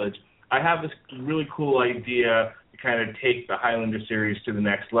Rattledge, I have this really cool idea to kind of take the Highlander series to the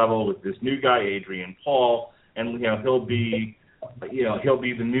next level with this new guy, Adrian Paul, and he'll be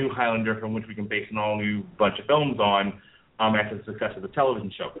the new Highlander from which we can base an all new bunch of films on after the success of the television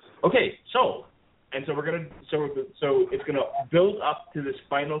show. Okay, so it's gonna build up to this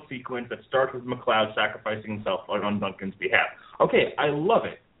final sequence that starts with McLeod sacrificing himself on Duncan's behalf. Okay, I love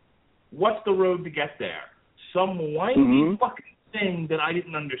it. What's the road to get there? Some whiny fucking thing that I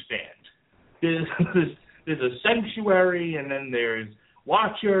didn't understand. There's a sanctuary, and then there's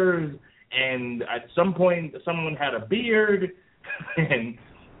watchers, and at some point someone had a beard, and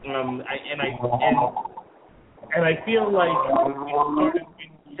I feel like it started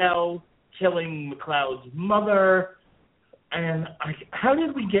with killing McLeod's mother, and how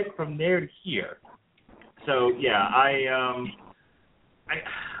did we get from there to here? So yeah, I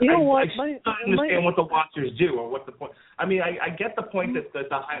understand what the Watchers do, or what the point. I mean, I get the point that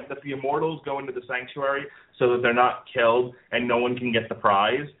the Immortals go into the Sanctuary so that they're not killed and no one can get the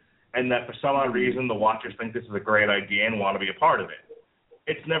prize, and that for some odd reason the Watchers think this is a great idea and want to be a part of it.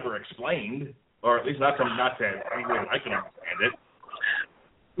 It's never explained, or at least not to any way that I can understand it.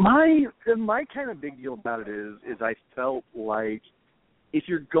 My kind of big deal about it is I felt like if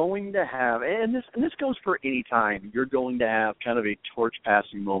you're going to have, and this goes for any time, you're going to have kind of a torch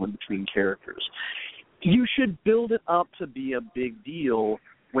passing moment between characters, you should build it up to be a big deal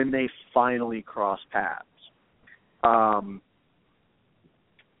when they finally cross paths.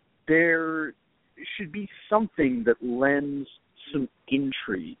 There should be something that lends some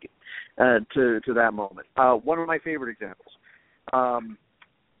intrigue to that moment. One of my favorite examples,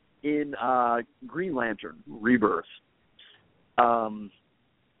 in Green Lantern Rebirth,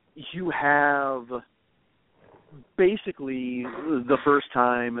 you have basically the first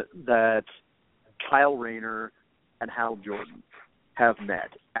time that Kyle Rayner and Hal Jordan have met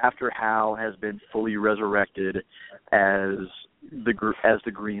after Hal has been fully resurrected as the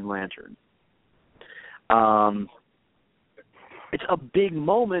Green Lantern. It's a big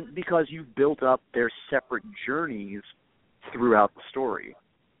moment because you've built up their separate journeys throughout the story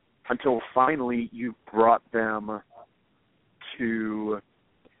until finally you've brought them to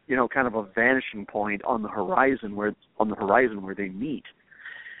kind of a vanishing point on the horizon where they meet,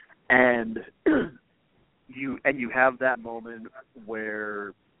 and you have that moment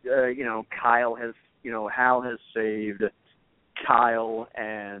where Hal has saved Kyle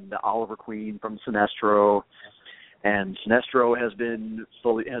and Oliver Queen from Sinestro, and Sinestro has been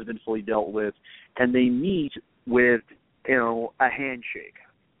fully dealt with, and they meet with a handshake,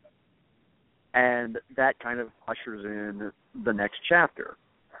 and that kind of ushers in the next chapter.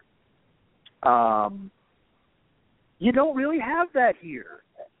 You don't really have that here.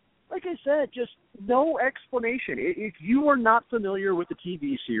 Like I said, just no explanation. If you are not familiar with the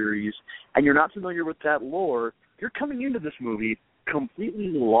TV series and you're not familiar with that lore, you're coming into this movie completely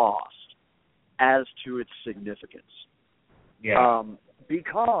lost as to its significance. Yeah.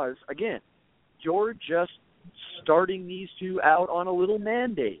 Because, again, you're just starting these two out on a little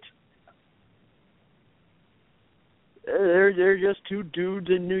mandate. They're just two dudes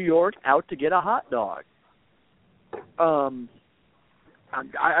in New York out to get a hot dog. I'm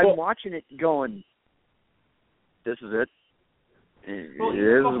watching it going, this is it. This is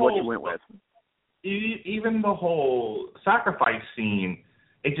what you went with. Even the whole sacrifice scene,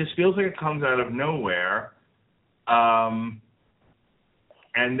 it just feels like it comes out of nowhere, and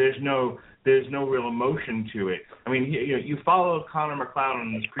there's no real emotion to it. I mean, you follow Connor McLeod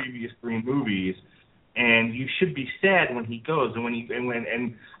in his previous 3 movies, and you should be sad when he goes.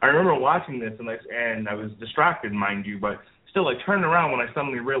 And I remember watching this, and I was distracted, mind you, but still, I turned around when I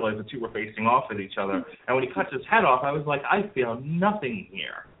suddenly realized the two were facing off at each other. And when he cuts his head off, I was like, I feel nothing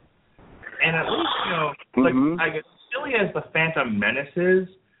here. And at least, I get silly as the Phantom Menace is,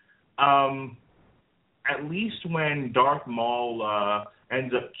 at least when Darth Maul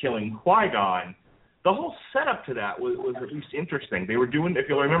ends up killing Qui-Gon, the whole setup to that was at least interesting. They were doing, if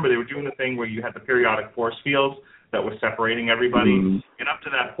you'll remember, they were doing the thing where you had the periodic force fields that were separating everybody. And up to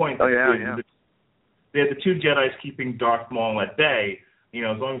that point, they had the 2 Jedis keeping Darth Maul at bay.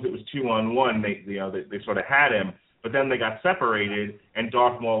 As long as it was 2-on-1, they sort of had him. But then they got separated, and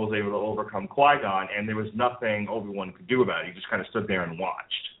Darth Maul was able to overcome Qui-Gon, and there was nothing Obi-Wan could do about it. He just kind of stood there and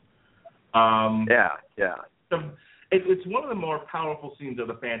watched. So it's one of the more powerful scenes of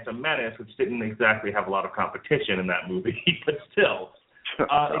the Phantom Menace, which didn't exactly have a lot of competition in that movie, but still,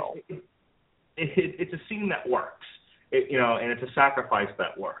 it's a scene that works. And it's a sacrifice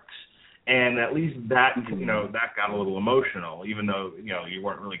that works. And at least that, that got a little emotional, even though, you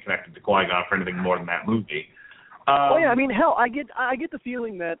weren't really connected to Qui-Gon for anything more than that movie. I mean, hell, I get the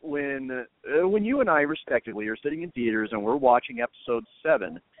feeling that when you and I, respectively, are sitting in theaters and we're watching episode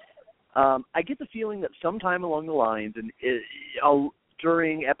 7, I get the feeling that sometime along the lines, and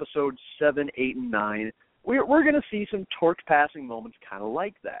during episodes 7, 8, and 9, we're going to see some torch passing moments kind of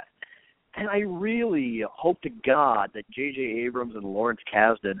like that. And I really hope to God that J.J. Abrams and Lawrence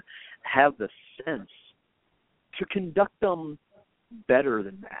Kasdan have the sense to conduct them better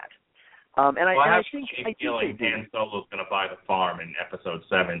than that. I think Han Solo's going to buy the farm in episode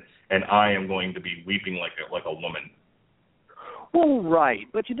 7, and I am going to be weeping like a woman. Well, right,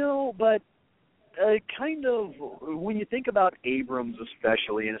 but kind of when you think about Abrams,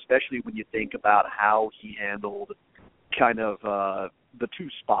 especially when you think about how he handled kind of the 2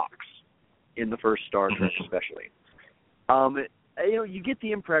 Spocks in the first Star Trek, especially, you get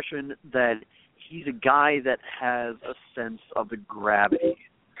the impression that he's a guy that has a sense of the gravity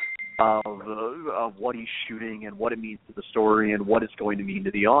of what he's shooting and what it means to the story and what it's going to mean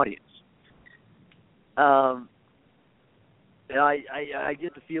to the audience. And I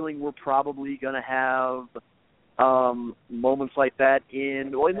get the feeling we're probably going to have moments like that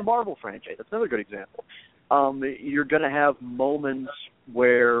in the Marvel franchise. That's another good example. You're going to have moments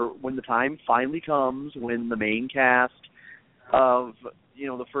where, when the time finally comes, when the main cast of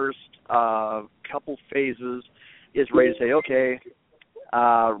the first couple phases is ready to say, okay,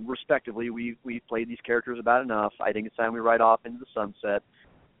 respectively, we've played these characters about enough. I think it's time we ride off into the sunset.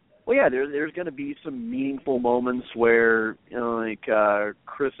 Well, yeah, there's going to be some meaningful moments where,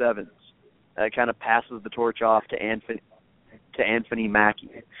 Chris Evans kind of passes the torch off to Anthony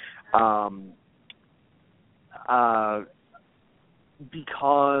Mackie,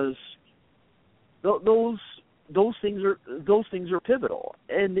 because those things are pivotal,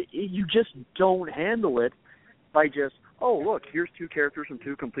 and you just don't handle it by just, oh, look, here's 2 characters from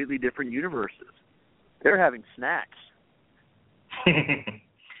 2 completely different universes. They're having snacks.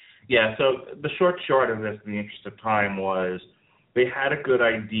 Yeah, so the short of this, in the interest of time, was they had a good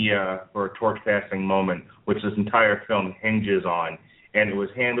idea for a torch-passing moment, which this entire film hinges on, and it was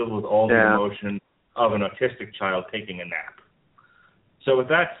handled with all the emotion of an autistic child taking a nap. So with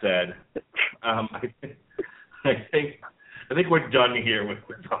that said, I think we're done here with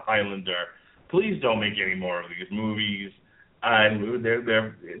the Highlander. Please don't make any more of these movies.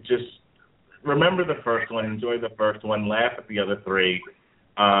 They're just remember the first one, enjoy the first one, laugh at the other 3,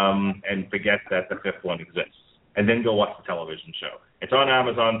 and forget that the 5th one exists. And then go watch the television show. It's on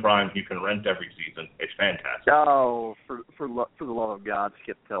Amazon Prime. You can rent every season. It's fantastic. Oh, for the love of God,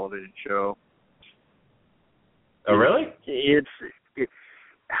 skip the television show. Oh, really? It's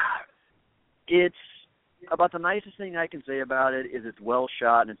about the nicest thing I can say about it is it's well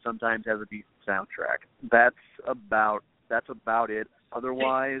shot and it sometimes has a decent soundtrack. That's about it.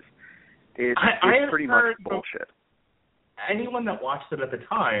 Otherwise, it's pretty much bullshit. Anyone that watched it at the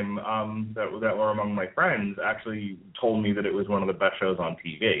time, that were among my friends, actually told me that it was one of the best shows on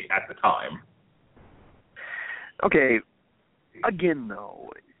TV at the time. Okay, again though,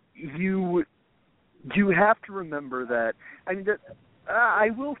 you have to remember that. I mean, I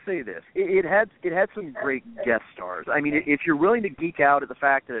will say this: it had some great guest stars. I mean, if you're willing to geek out at the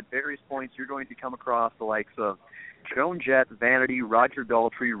fact that at various points you're going to come across the likes of Joan Jett, Vanity, Roger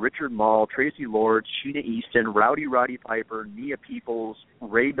Daltrey, Richard Mall, Tracy Lord, Sheena Easton, Rowdy Roddy Piper, Nia Peoples,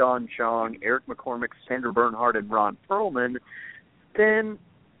 Ray Don Chong, Eric McCormick, Sandra Bernhard, and Ron Perlman, then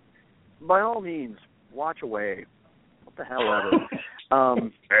by all means, watch away. What the hell ever.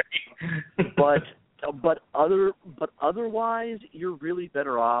 But otherwise, you're really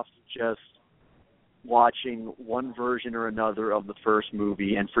better off just watching one version or another of the first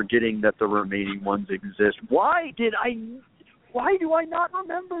movie and forgetting that the remaining ones exist. Why do I not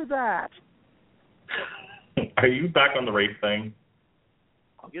remember that? Are you back on the race thing?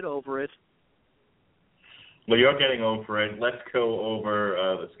 I'll get over it. Well, you're getting over it. Let's go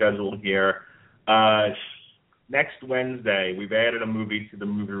over the schedule here. Next Wednesday, we've added a movie to the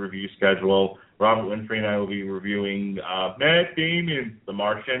movie review schedule. Robert Winfrey and I will be reviewing Matt Damon, The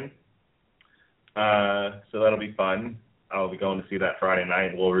Martian. So that'll be fun. I'll be going to see that Friday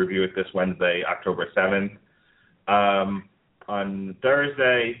night. We'll review it this Wednesday, October 7th. On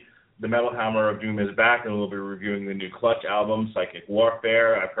Thursday, The Metal Hammer of Doom is back, and we'll be reviewing the new Clutch album, Psychic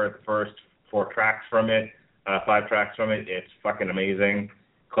Warfare. I've heard the first 5 tracks from it. It's fucking amazing.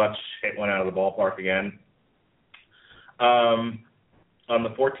 Clutch hit one out of the ballpark again. On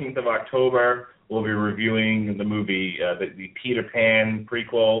the 14th of October, we'll be reviewing the movie, the Peter Pan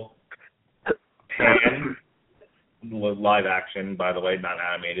prequel, Pan, live action, by the way, not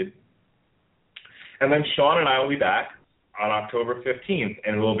animated. And then Sean and I will be back on October 15th,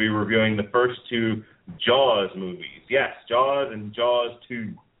 and we'll be reviewing the first 2 Jaws movies. Yes, Jaws and Jaws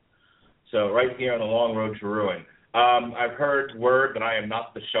 2. So right here on the long road to ruin. I've heard word that I am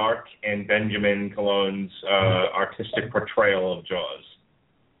not the shark in Benjamin Cologne's artistic portrayal of Jaws.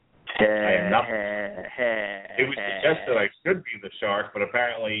 I am not. It was suggested I should be the shark, but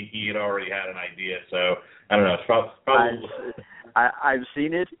apparently he had already had an idea. So I don't know. It's probably. I've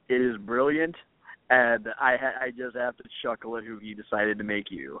seen it. It is brilliant, and I just have to chuckle at who he decided to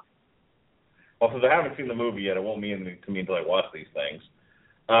make you. Well, since I haven't seen the movie yet, it won't mean anything to me until I watch these things.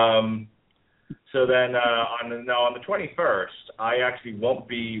 So then on the 21st, I actually won't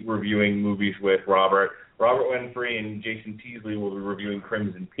be reviewing movies with Robert. Robert Winfrey and Jason Teasley will be reviewing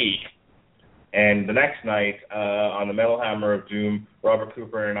Crimson Peak. And the next night, on the Metal Hammer of Doom, Robert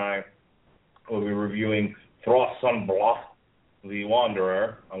Cooper and I will be reviewing Frost Sunblock, The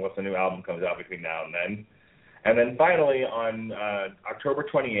Wanderer, once the new album comes out between now and then. And then finally, on October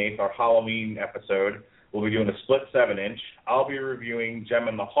 28th, our Halloween episode, we'll be doing a split 7-inch. I'll be reviewing Gem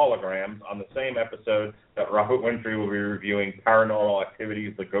and the Holograms on the same episode that Robert Winfrey will be reviewing Paranormal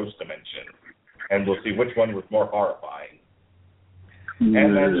Activities, The Ghost Dimension. And we'll see which one was more horrifying.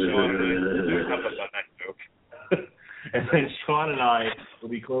 And then Sean and I will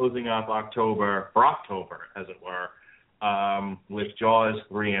be closing up October, as it were, with Jaws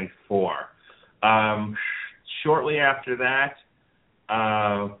 3 and 4. Shortly after that,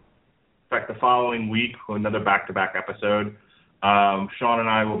 in fact, the following week, another back-to-back episode, Sean and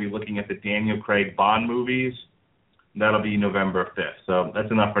I will be looking at the Daniel Craig Bond movies. That'll be November 5th. So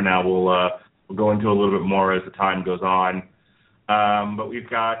that's enough for now. We'll go into a little bit more as the time goes on. But we've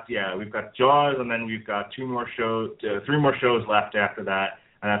got Jaws, and then we've got 3 more shows left after that,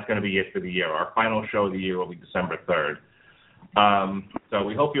 and that's going to be it for the year. Our final show of the year will be December 3rd. So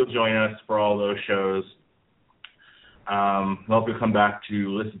we hope you'll join us for all those shows. I hope you'll come back to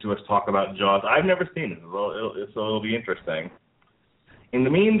listen to us talk about Jaws. I've never seen it, so it'll be interesting. In the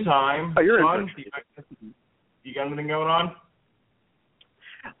meantime, Sean, you got anything going on?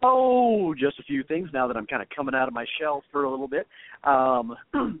 Oh, just a few things now that I'm kind of coming out of my shell for a little bit.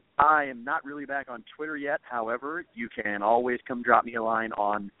 I am not really back on Twitter yet. However, you can always come drop me a line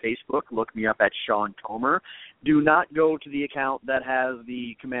on Facebook. Look me up at Sean Comer. Do not go to the account that has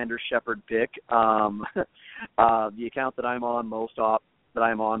the Commander Shepard pick. The account that I'm on most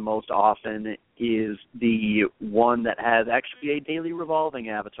often is the one that has actually a daily revolving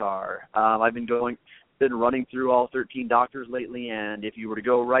avatar. I've been running through all 13 Doctors lately, and if you were to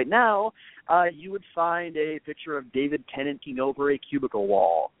go right now, you would find a picture of David Tennanting over a cubicle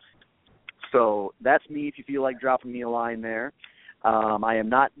wall. So that's me if you feel like dropping me a line there. I am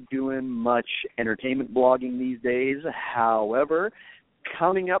not doing much entertainment blogging these days. However,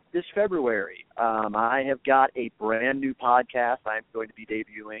 coming up this February, I have got a brand new podcast I'm going to be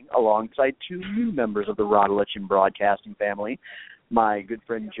debuting alongside two new members of the Rodelichen Broadcasting family. My good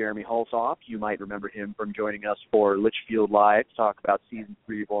friend Jeremy Hulsoff, you might remember him from joining us for Litchfield Live to talk about Season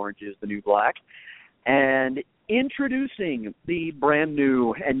 3 of Orange is the New Black. And introducing the brand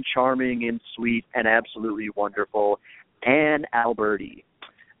new and charming and sweet and absolutely wonderful Ann Alberti.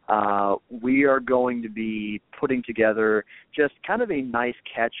 We are going to be putting together just kind of a nice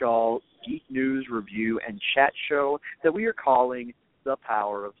catch-all geek news review and chat show that we are calling The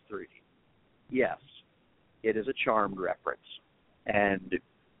Power of Three. Yes, it is a Charmed reference. And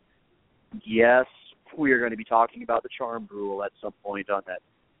yes, we are going to be talking about the Charmed rule at some point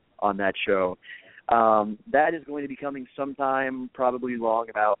on that show. That is going to be coming sometime probably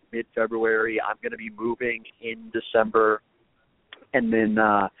along about mid-February. I'm going to be moving in December and then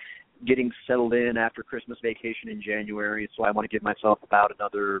getting settled in after Christmas vacation in January. So I want to give myself about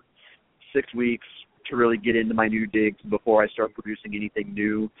another 6 weeks to really get into my new digs before I start producing anything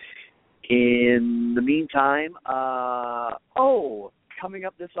new. In the meantime, coming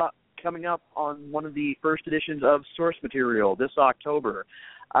up on one of the first editions of Source Material this October,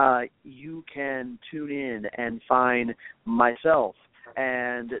 you can tune in and find myself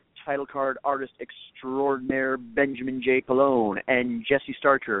and title card artist extraordinaire Benjamin J. Colon and Jesse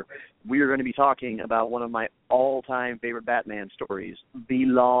Starcher. We are going to be talking about one of my all-time favorite Batman stories, The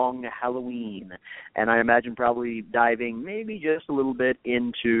Long Halloween. And I imagine probably diving maybe just a little bit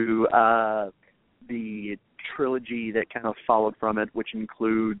into the trilogy that kind of followed from it, which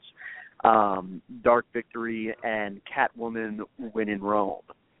includes Dark Victory and Catwoman When in Rome.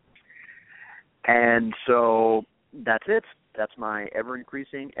 And so that's it. That's my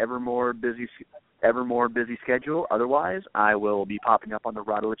ever-increasing, ever more busy schedule. Otherwise, I will be popping up on the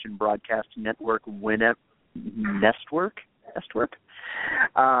Rodelichen Broadcast Network whenever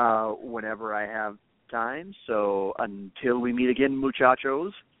I have time. So until we meet again,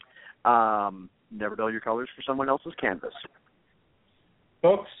 muchachos, never dull your colors for someone else's canvas.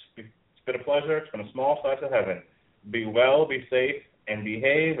 Folks, it's been a pleasure. It's been a small slice of heaven. Be well, be safe, and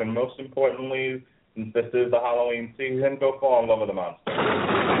behave. And most importantly, since this is the Halloween season, go fall in love with a monster.